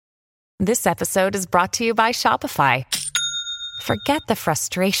This episode is brought to you by Shopify. Forget the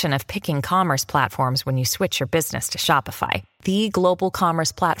frustration of picking commerce platforms when you switch your business to Shopify, the global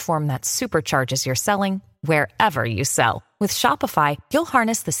commerce platform that supercharges your selling wherever you sell. With Shopify, you'll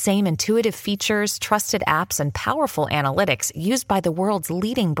harness the same intuitive features, trusted apps, and powerful analytics used by the world's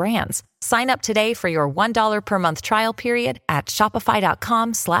leading brands. Sign up today for your $1 per month trial period at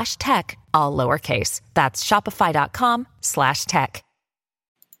shopify.com/tech, all lowercase. That's shopify.com/tech.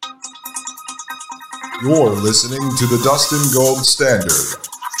 You're listening to the Dustin Gold Standard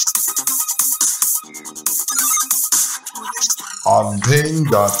on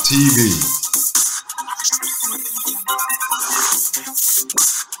Pain.tv.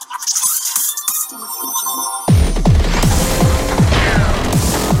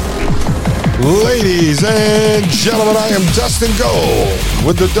 Ladies and gentlemen, I am Dustin Gold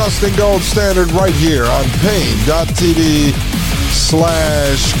with the Dustin Gold Standard right here on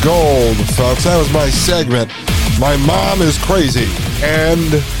Pain.tv/gold, folks. That was my segment. My mom is crazy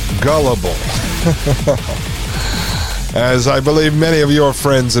and gullible. As I believe many of your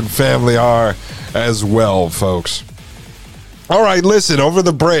friends and family are as well, folks. All right, listen, over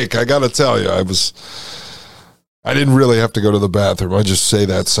the break, I got to tell you, I didn't really have to go to the bathroom. I just say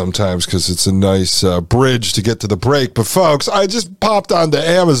that sometimes because it's a nice bridge to get to the break. But, folks, I just popped onto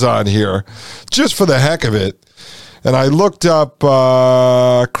Amazon here just for the heck of it. And I looked up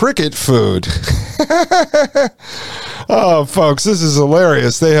cricket food. Oh, folks, this is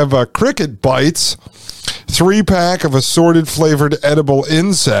hilarious. They have cricket bites, 3-pack of assorted flavored edible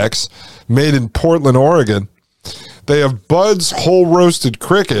insects made in Portland, Oregon. They have Bud's whole roasted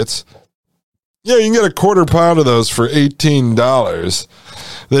crickets. Yeah, you can get a quarter pound of those for $18.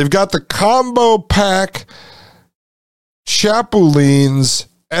 They've got the combo pack chapulines,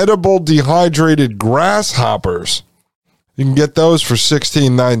 edible dehydrated grasshoppers. You can get those for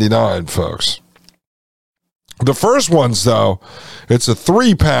 $16.99, folks. The first ones, though, it's a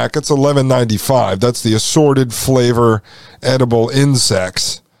 3-pack. It's $11.95. That's the assorted flavor edible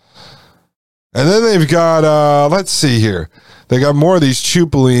insects. And then they've got, let's see here. They got more of these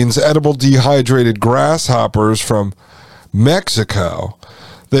chupulines, edible dehydrated grasshoppers from Mexico.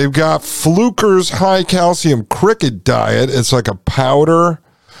 They've got Fluker's high calcium cricket diet. It's like a powder.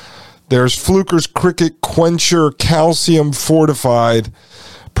 There's Fluker's cricket quencher calcium fortified,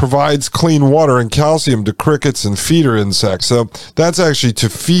 provides clean water and calcium to crickets and feeder insects. So that's actually to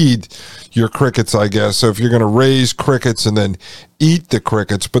feed your crickets, I guess. So if you're going to raise crickets and then eat the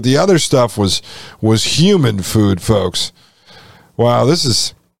crickets. But the other stuff was human food, folks. Wow, this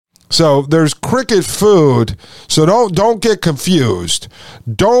is... So there's cricket food, so don't get confused.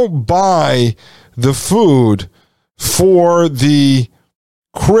 Don't buy the food for the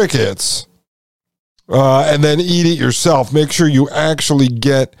crickets and then eat it yourself. Make sure you actually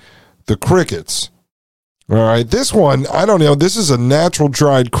get the crickets. All right, this one, I don't know. This is a natural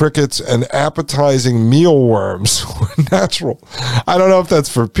dried crickets and appetizing mealworms. Natural. I don't know if that's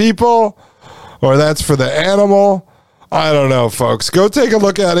for people or that's for the animal. I don't know, folks. Go take a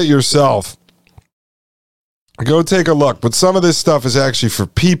look at it yourself. Go take a look. But some of this stuff is actually for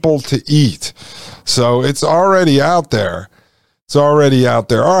people to eat. So it's already out there. It's already out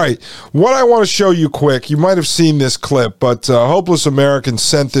there. All right. What I want to show you quick, you might have seen this clip, but Hopeless American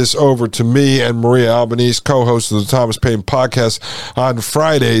sent this over to me and Maria Albanese, co-host of the Thomas Paine podcast on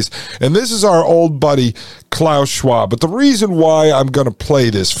Fridays. And this is our old buddy, Klaus Schwab. But the reason why I'm going to play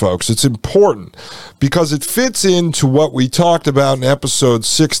this, folks, it's important because it fits into what we talked about in episodes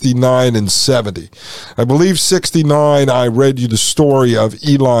 69 and 70. I believe 69, I read you the story of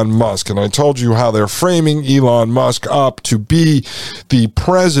Elon Musk, and I told you how they're framing Elon Musk up to be the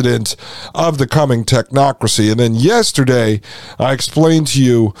president of the coming technocracy. And then yesterday, I explained to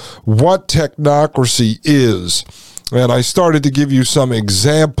you what technocracy is. And I started to give you some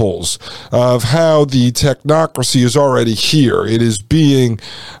examples of how the technocracy is already here. It is being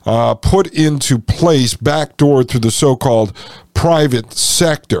put into place, backdoored through the so-called private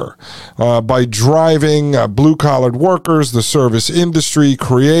sector by driving blue-collared workers, the service industry,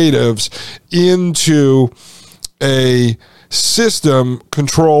 creatives into a system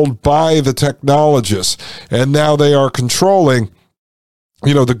controlled by the technologists. And now they are controlling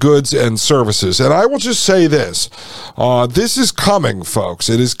the goods and services. And I will just say this. This is coming, folks.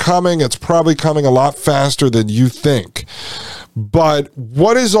 It is coming. It's probably coming a lot faster than you think. But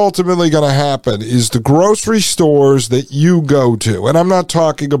what is ultimately going to happen is the grocery stores that you go to, and I'm not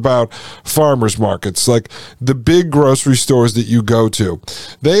talking about farmers markets, like the big grocery stores that you go to,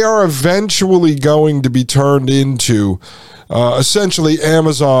 they are eventually going to be turned into essentially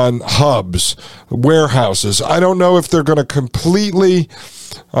Amazon hubs, warehouses. I don't know if they're going to completely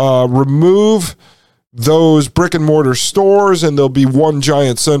remove those brick and mortar stores, and there'll be one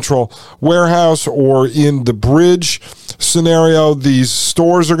giant central warehouse. Or in the bridge scenario, these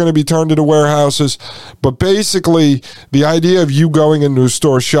stores are going to be turned into warehouses. But basically, the idea of you going into a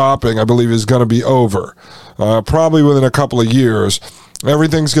store shopping, I believe, is going to be over, probably within a couple of years.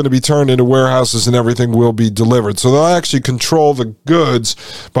 Everything's going to be turned into warehouses and everything will be delivered. So they'll actually control the goods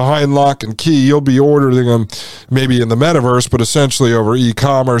behind lock and key. You'll be ordering them maybe in the metaverse, but essentially over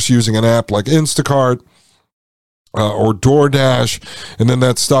e-commerce using an app like Instacart or DoorDash, and then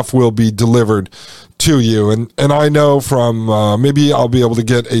that stuff will be delivered to you. And I know from maybe I'll be able to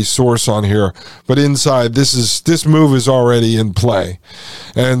get a source on here, but inside this move is already in play,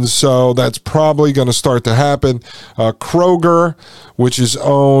 and so that's probably going to start to happen. Kroger, which is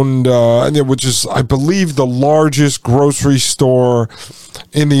owned, which is I believe the largest grocery store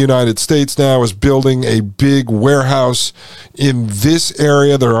in the United States now, is building a big warehouse in this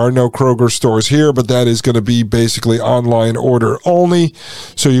area. There are no Kroger stores here, but that is going to be basically online order only.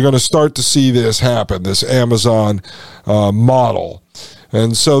 So you're going to start to see this happen, this Amazon model.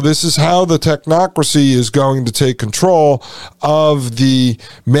 And so this is how the technocracy is going to take control of the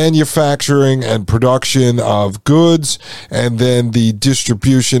manufacturing and production of goods, and then the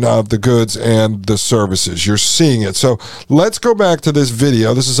distribution of the goods and the services. You're seeing it. So let's go back to this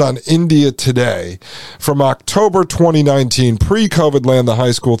video. This is on India Today from October 2019, pre-COVID land, the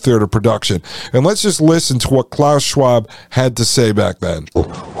high school theater production. And let's just listen to what Klaus Schwab had to say back then.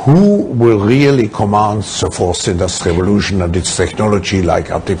 Who will really command the fourth industrial revolution and its technology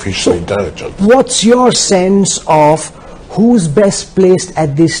like artificial intelligence? What's your sense of who's best placed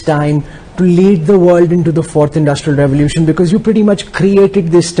at this time to lead the world into the fourth industrial revolution? Because you pretty much created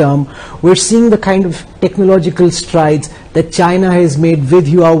this term. We're seeing the kind of technological strides that China has made with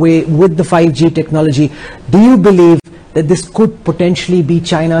Huawei, with the 5G technology. Do you believe that this could potentially be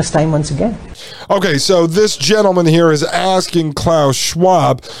China's time once again? Okay, so this gentleman here is asking Klaus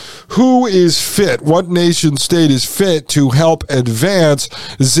Schwab, who is fit, what nation state is fit to help advance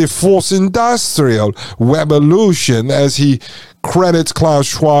the fourth industrial revolution, as he credits Klaus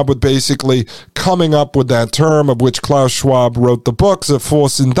Schwab with basically coming up with that term, of which Klaus Schwab wrote the book, The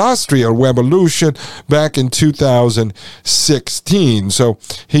Fourth Industrial Revolution, back in 2016. So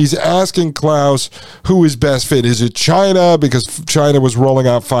he's asking Klaus who is best fit. Is it China? Because China was rolling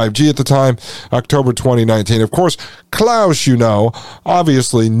out 5G at the time, October 2019. Of course, Klaus,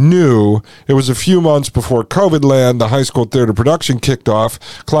 obviously knew it was a few months before COVID land, the high school theater production kicked off,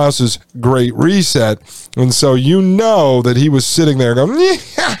 Klaus's Great Reset. And so that he was sitting there going,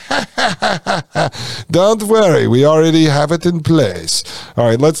 don't worry, we already have it in place. All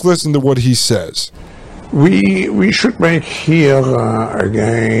right, let's listen to what he says. We should make here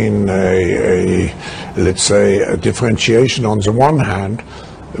again let's say a differentiation. On the one hand,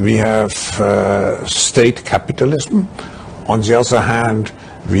 we have state capitalism. On the other hand,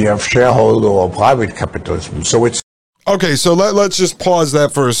 we have shareholder or private capitalism. So it's okay, so let's just pause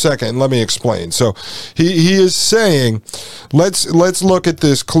that for a second. Let me explain. So he is saying, let's look at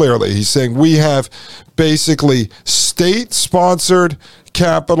this clearly. He's saying we have basically state-sponsored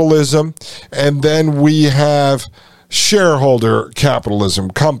capitalism, and then we have shareholder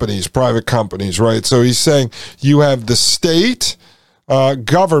capitalism, companies, private companies, right? So he's saying you have the state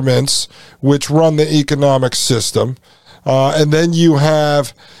governments which run the economic system, and then you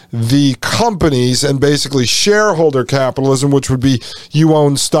have the companies and basically shareholder capitalism, which would be you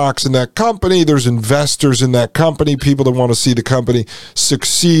own stocks in that company. There's investors in that company, people that want to see the company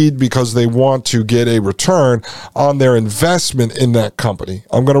succeed because they want to get a return on their investment in that company.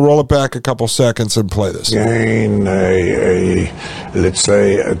 I'm going to roll it back a couple seconds and play this. Again, let's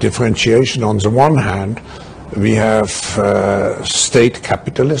say a differentiation. On the one hand, we have state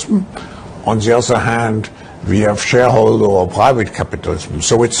capitalism. On the other hand, we have shareholder or private capitalism.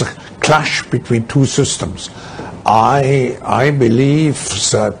 So it's a clash between two systems. I believe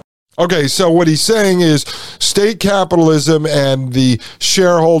that. Okay, so what he's saying is state capitalism and the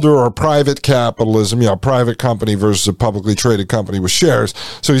shareholder or private capitalism, private company versus a publicly traded company with shares.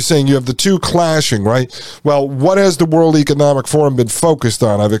 So he's saying you have the two clashing, right? Well, what has the World Economic Forum been focused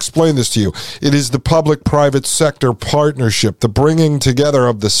on? I've explained this to you. It is the public-private sector partnership, the bringing together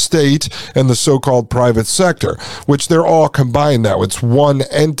of the state and the so-called private sector, which they're all combined now. It's one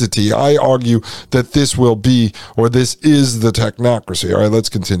entity. I argue that this will be, or this is the technocracy. All right, let's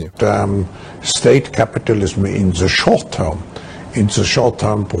continue. State capitalism in the short term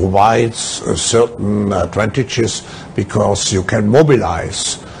provides certain advantages because you can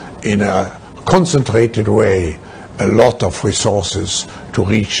mobilize in a concentrated way a lot of resources to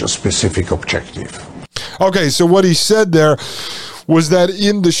reach a specific objective. Okay, so what he said there, was that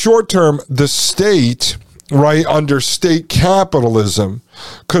in the short term, the state, right, under state capitalism,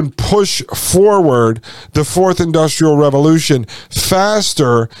 could push forward the fourth industrial revolution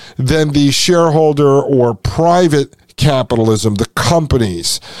faster than the shareholder or private capitalism, the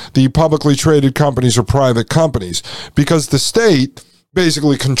companies, the publicly traded companies or private companies, because the state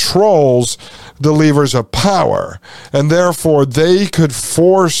basically controls the levers of power, and therefore they could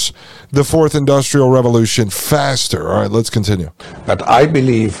force the fourth industrial revolution faster. All right, let's continue. But I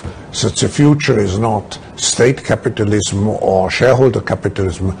believe that the future is not state capitalism or shareholder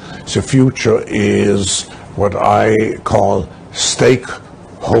capitalism. The future is what I call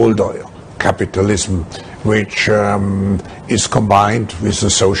stakeholder capitalism, which is combined with the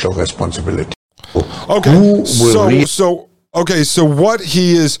social responsibility. Okay, so what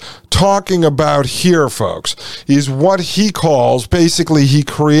he is talking about here, folks, is what he calls, basically he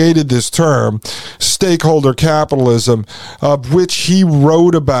created this term, stakeholder capitalism, which he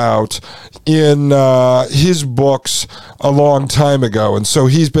wrote about in his books a long time ago. And so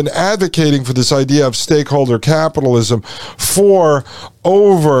he's been advocating for this idea of stakeholder capitalism for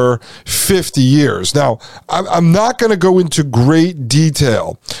over 50 years. Now, I'm not going to go into great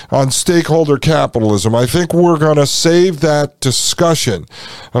detail on stakeholder capitalism. I think we're going to save that discussion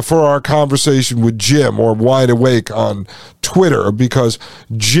for our conversation with Jim, or Wide Awake on Twitter, because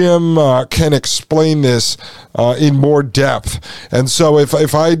Jim can explain this in more depth. And so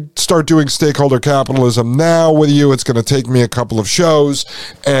if I start doing stakeholder capitalism now with you, it's going to take me a couple of shows,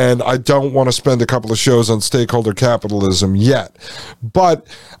 and I don't want to spend a couple of shows on stakeholder capitalism yet. But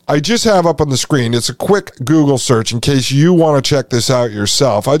I just have up on the screen, it's a quick Google search in case you want to check this out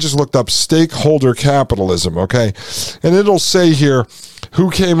yourself. I just looked up stakeholder capitalism, okay? And it'll say here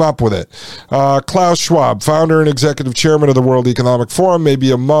who came up with it. Klaus Schwab, founder and executive chairman of the World Economic Forum, may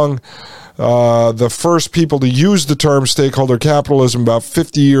be among the first people to use the term stakeholder capitalism about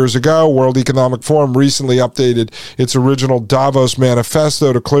 50 years ago. World Economic Forum recently updated its original Davos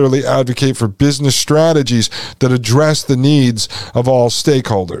manifesto to clearly advocate for business strategies that address the needs of all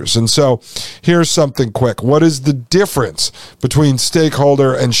stakeholders. And so here's something quick. What is the difference between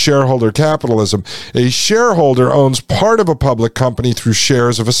stakeholder and shareholder capitalism? A shareholder owns part of a public company through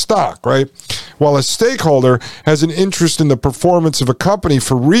shares of a stock, right? While a stakeholder has an interest in the performance of a company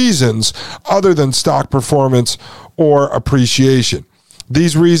for reasons other than stock performance or appreciation.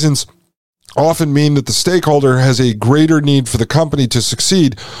 These reasons often mean that the stakeholder has a greater need for the company to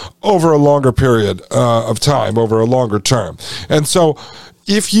succeed over a longer period of time, over a longer term. And so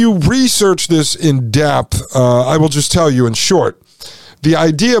if you research this in depth, I will just tell you in short, the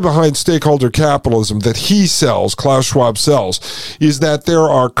idea behind stakeholder capitalism that he sells, Klaus Schwab sells, is that there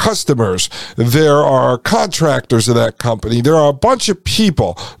are customers, there are contractors of that company, there are a bunch of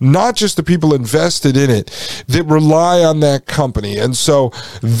people, not just the people invested in it, that rely on that company. And so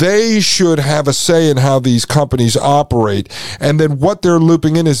they should have a say in how these companies operate. And then what they're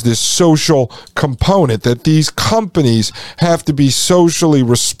looping in is this social component, that these companies have to be socially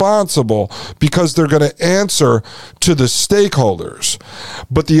responsible because they're going to answer to the stakeholders.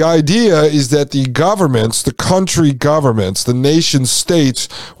 But the idea is that the governments, the country governments, the nation states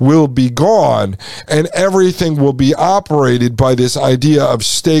will be gone, and everything will be operated by this idea of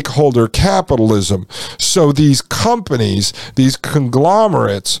stakeholder capitalism. So these companies, these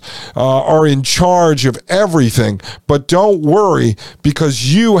conglomerates, are in charge of everything. But don't worry,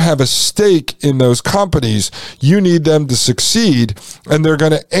 because you have a stake in those companies. You need them to succeed, and they're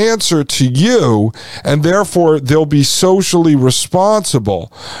going to answer to you, and therefore they'll be socially responsible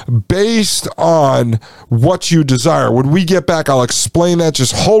based on what you desire. When we get back, I'll explain that.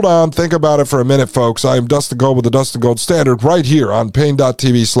 Just hold on. Think about it for a minute, folks. I am Dustin Gold with the Dustin Gold Standard right here on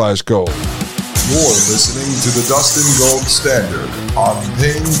Pain.tv/gold. You're listening to the Dustin Gold Standard on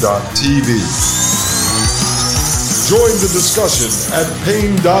Pain.tv. Join the discussion at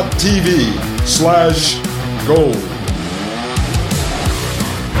Pain.tv/gold.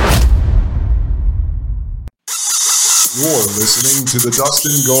 You're listening to the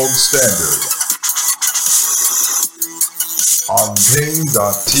Dustin Gold Standard on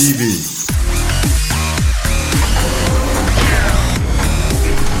Pain.tv.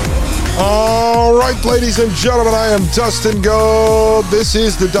 All right, ladies and gentlemen, I am Dustin Gold. This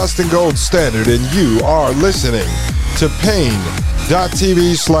is the Dustin Gold Standard, and you are listening to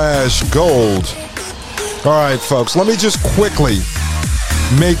Pain.tv/gold. All right, folks, let me just quickly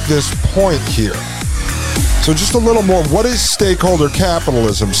make this point here. So just a little more. What is stakeholder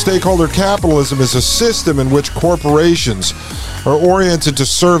capitalism? Stakeholder capitalism is a system in which corporations are oriented to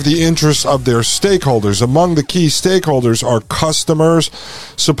serve the interests of their stakeholders. Among the key stakeholders are customers,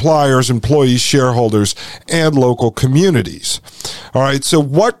 suppliers, employees, shareholders, and local communities. All right, so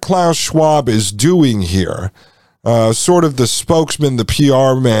what Klaus Schwab is doing here, sort of the spokesman, the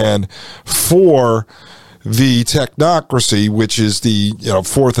PR man for the technocracy, which is the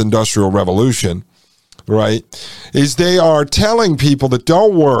fourth industrial revolution, right, is they are telling people that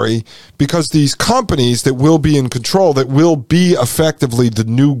don't worry, because these companies that will be in control, that will be effectively the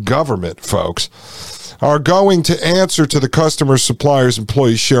new government, folks, are going to answer to the customers, suppliers,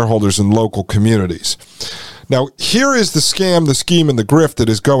 employees, shareholders, and local communities. Now, here is the scam, the scheme, and the grift that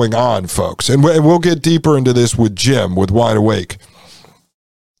is going on, folks. And we'll get deeper into this with Jim, with Wide Awake.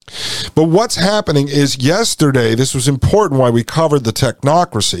 But what's happening is yesterday, this was important why we covered the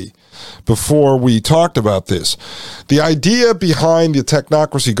technocracy before we talked about this. The idea behind the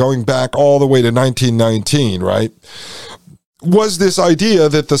technocracy going back all the way to 1919, right, was this idea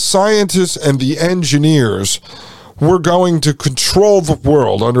that the scientists and the engineers were going to control the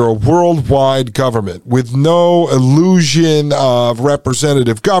world under a worldwide government with no illusion of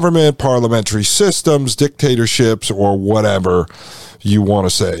representative government, parliamentary systems, dictatorships, or whatever you want to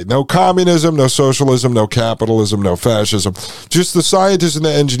say. No communism, no socialism, no capitalism, no fascism. Just the scientists and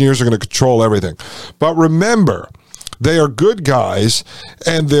the engineers are going to control everything. But remember, they are good guys,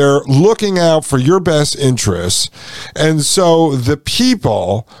 and they're looking out for your best interests. And so the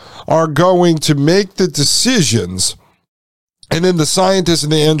people are going to make the decisions, and then the scientists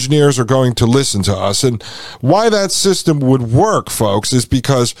and the engineers are going to listen to us. And why that system would work, folks, is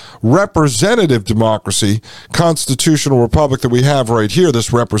because representative democracy, constitutional republic that we have right here,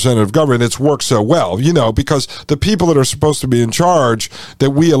 this representative government, it's worked so well, because the people that are supposed to be in charge,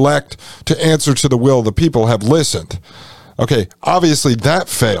 that we elect to answer to the will of the people, have listened. Okay, obviously that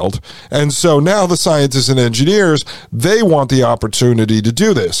failed. And so now the scientists and engineers, they want the opportunity to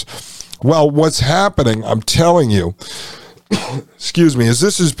do this. Well, what's happening, I'm telling you, excuse me, is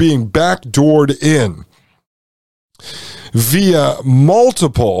this is being backdoored in via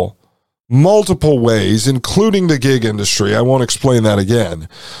multiple ways, including the gig industry. I won't explain that again,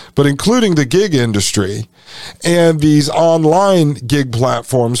 but including the gig industry and these online gig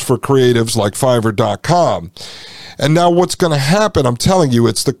platforms for creatives like Fiverr.com. And now what's going to happen, I'm telling you,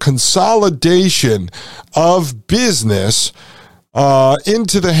 it's the consolidation of business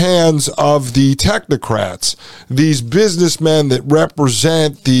into the hands of the technocrats, these businessmen that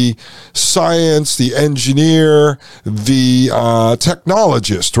represent the science, the engineer, the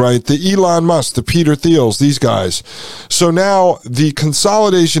technologist, right? The Elon Musk, the Peter Thiels, these guys. So now the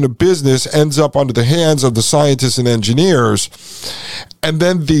consolidation of business ends up under the hands of the scientists and engineers. And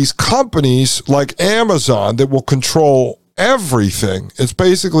then these companies like Amazon that will control everything, it's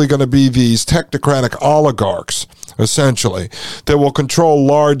basically going to be these technocratic oligarchs, essentially, that will control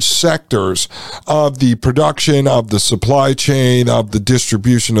large sectors of the production, of the supply chain, of the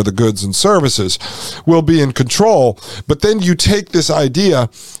distribution of the goods and services, will be in control. But then you take this idea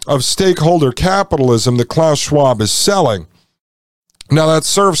of stakeholder capitalism that Klaus Schwab is selling. Now, that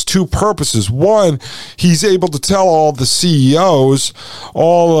serves two purposes. One, he's able to tell all the CEOs,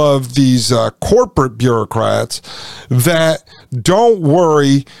 all of these corporate bureaucrats, that don't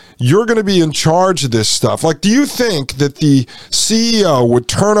worry, you're going to be in charge of this stuff. Like, do you think that the CEO would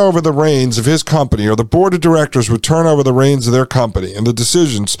turn over the reins of his company, or the board of directors would turn over the reins of their company and the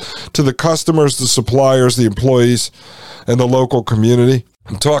decisions to the customers, the suppliers, the employees, and the local community?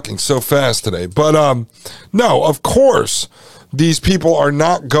 I'm talking so fast today. But no, of course, these people are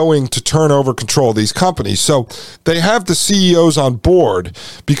not going to turn over control of these companies. So they have the CEOs on board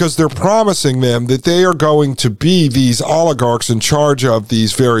because they're promising them that they are going to be these oligarchs in charge of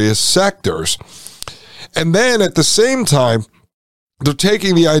these various sectors. And then at the same time, they're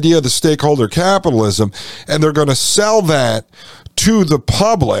taking the idea of the stakeholder capitalism and they're going to sell that to the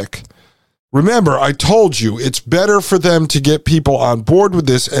public. Remember, I told you it's better for them to get people on board with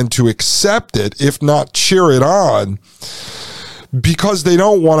this and to accept it, if not cheer it on, because they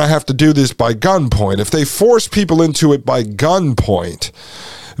don't want to have to do this by gunpoint. If they force people into it by gunpoint,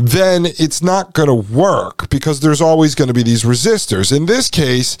 then it's not going to work because there's always going to be these resistors. In this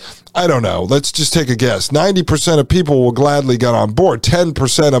case, I don't know. Let's just take a guess. 90% of people will gladly get on board.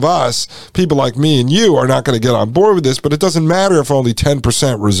 10% of us, people like me and you, are not going to get on board with this, but it doesn't matter if only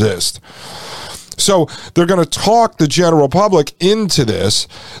 10% resist. So they're going to talk the general public into this.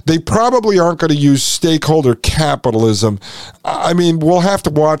 They probably aren't going to use stakeholder capitalism. I mean, we'll have to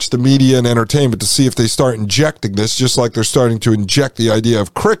watch the media and entertainment to see if they start injecting this, just like they're starting to inject the idea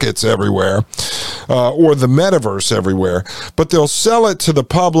of crickets everywhere or the metaverse everywhere. But they'll sell it to the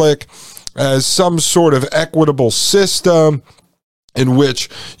public as some sort of equitable system in which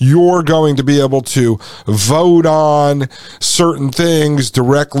you're going to be able to vote on certain things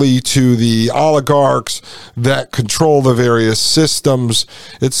directly to the oligarchs that control the various systems,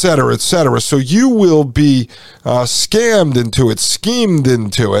 et cetera, et cetera. So you will be scammed into it, schemed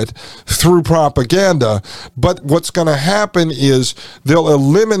into it through propaganda. But what's going to happen is they'll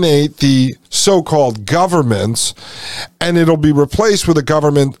eliminate the so-called governments, and it'll be replaced with a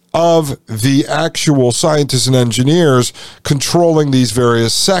government of the actual scientists and engineers controlling these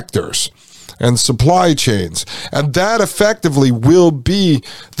various sectors and supply chains. And that effectively will be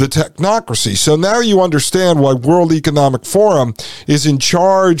the technocracy. So now you understand why World Economic Forum is in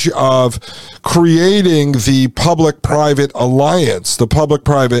charge of creating the public-private alliance, the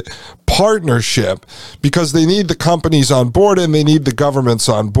public-private partnership, because they need the companies on board and they need the governments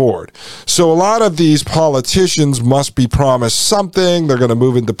on board. So a lot of these politicians must be promised something. They're going to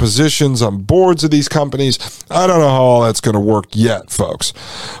move into positions on boards of these companies. I don't know how all that's going to work yet, folks.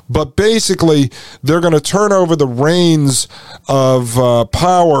 But basically, they're going to turn over the reins of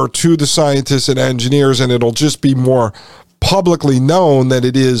power to the scientists and engineers, and it'll just be more publicly known than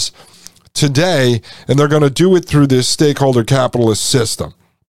it is today, and they're going to do it through this stakeholder capitalist system,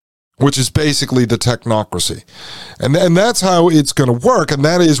 which is basically the technocracy. And that's how it's going to work, and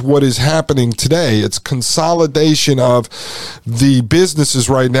that is what is happening today. It's consolidation of the businesses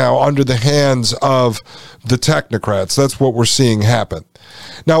right now under the hands of the technocrats. That's what we're seeing happen.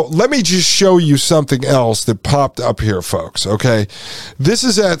 Now, let me just show you something else that popped up here, folks, okay? This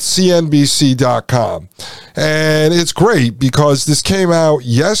is at CNBC.com, and it's great because this came out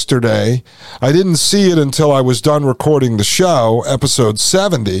yesterday. I didn't see it until I was done recording the show, episode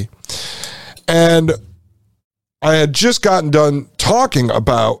 70, and I had just gotten done talking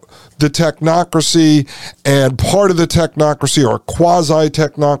about the technocracy, and part of the technocracy, or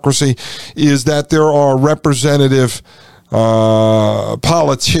quasi-technocracy, is that there are representative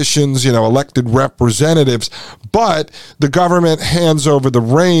politicians, elected representatives, but the government hands over the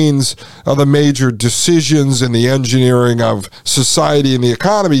reins of the major decisions in the engineering of society and the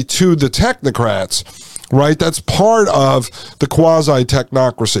economy to the technocrats, right? That's part of the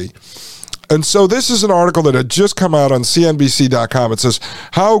quasi-technocracy. And so this is an article that had just come out on CNBC.com. It says,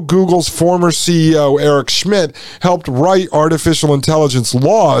 how Google's former CEO Eric Schmidt helped write artificial intelligence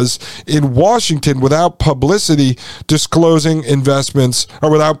laws in Washington without publicly disclosing investments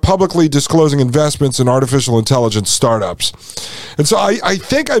in artificial intelligence startups. And so I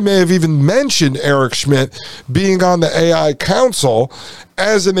think I may have even mentioned Eric Schmidt being on the AI Council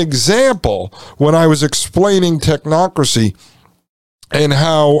as an example when I was explaining technocracy and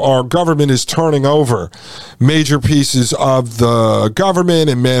how our government is turning over major pieces of the government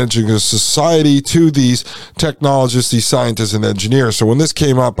and managing a society to these technologists, these scientists and engineers. So when this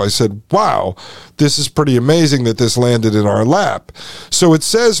came up, I said, wow, this is pretty amazing that this landed in our lap. So it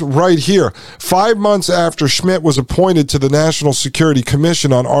says right here, 5 months after Schmidt was appointed to the National Security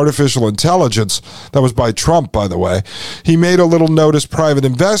Commission on Artificial Intelligence, that was by Trump, by the way, he made a little notice private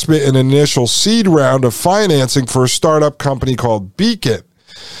investment in an initial seed round of financing for a startup company called Beacon.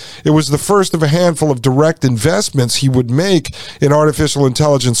 It was the first of a handful of direct investments he would make in artificial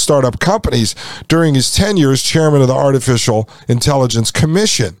intelligence startup companies during his tenure as chairman of the Artificial Intelligence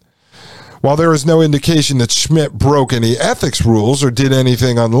Commission. While there is no indication that Schmidt broke any ethics rules or did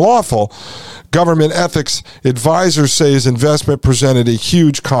anything unlawful, government ethics advisors say his investment presented a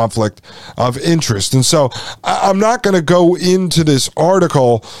huge conflict of interest. And so I'm not going to go into this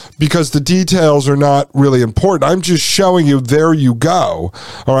article because the details are not really important. I'm just showing you, there you go.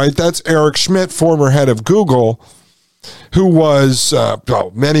 All right, that's Eric Schmidt, former head of Google, who was,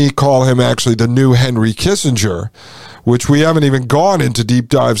 many call him actually the new Henry Kissinger, which we haven't even gone into deep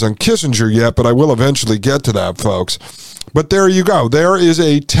dives on Kissinger yet, but I will eventually get to that, folks. But there you go. There is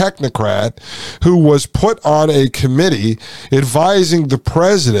a technocrat who was put on a committee advising the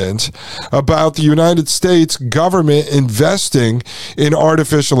president about the United States government investing in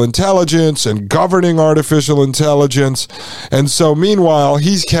artificial intelligence and governing artificial intelligence. And so meanwhile,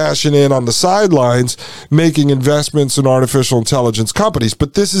 he's cashing in on the sidelines, making investments in artificial intelligence companies.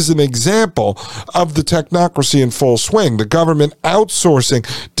 But this is an example of the technocracy in full swing, the government outsourcing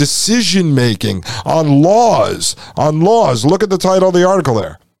decision-making on laws. Look at the title of the article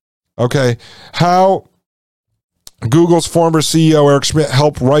there. Okay. How Google's former CEO, Eric Schmidt,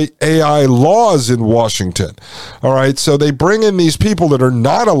 helped write AI laws in Washington. All right, so they bring in these people that are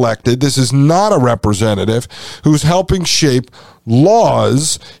not elected. This is not a representative who's helping shape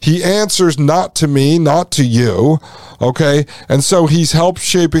laws. He answers not to me, not to you, okay? And so he's helped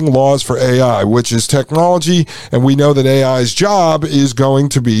shaping laws for AI, which is technology, and we know that AI's job is going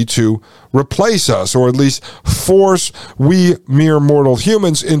to be to replace us, or at least force we mere mortal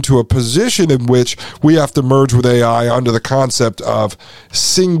humans into a position in which we have to merge with AI under the concept of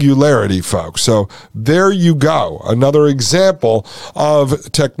singularity, folks. So there you go. Another example of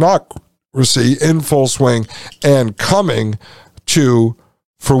technocracy in full swing and coming to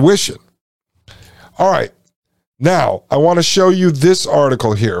fruition. All right. Now, I want to show you this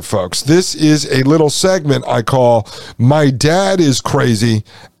article here, folks. This is a little segment I call My Dad is Crazy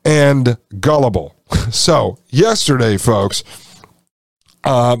and Gullible. So, yesterday, folks,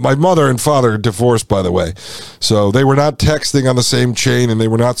 my mother and father divorced, by the way. So they were not texting on the same chain and they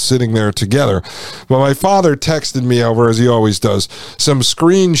were not sitting there together. But my father texted me over, as he always does, some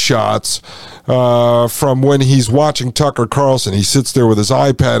screenshots from when he's watching Tucker Carlson. He sits there with his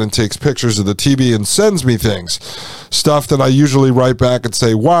iPad and takes pictures of the TV and sends me things. Stuff that I usually write back and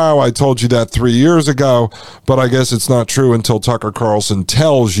say, wow, I told you that 3 years ago, but I guess it's not true until Tucker Carlson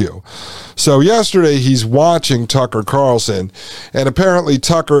tells you. So yesterday he's watching Tucker Carlson, and apparently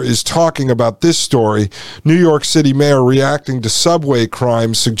Tucker is talking about this story. New York City mayor reacting to subway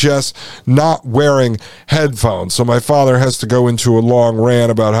crime suggests not wearing headphones. So my father has to go into a long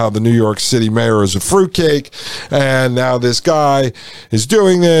rant about how the New York City mayor is a fruitcake, and now this guy is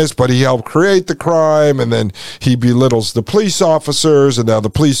doing this, but he helped create the crime, and then he belittles the police officers, and now the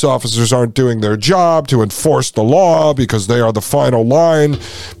police officers aren't doing their job to enforce the law because they are the final line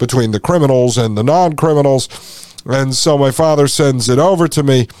between the criminals and the non-criminals. And so my father sends it over to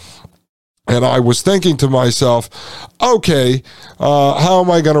me, and I was thinking to myself, okay, how am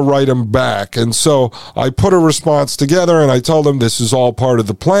I going to write him back? And so I put a response together, and I told him this is all part of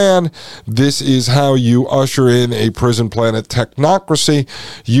the plan. This is how you usher in a prison planet technocracy.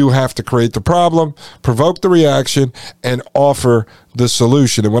 You have to create the problem, provoke the reaction, and offer the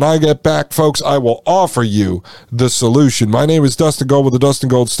solution. And when I get back, folks, I will offer you the solution. My name is Dustin Gold with the Dustin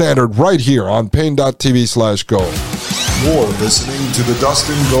Gold Standard right here on Paine.tv/gold. You're listening to the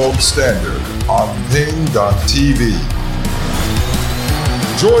Dustin Gold Standard on Paine.tv.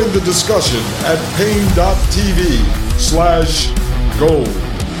 Join the discussion at Paine.tv/gold.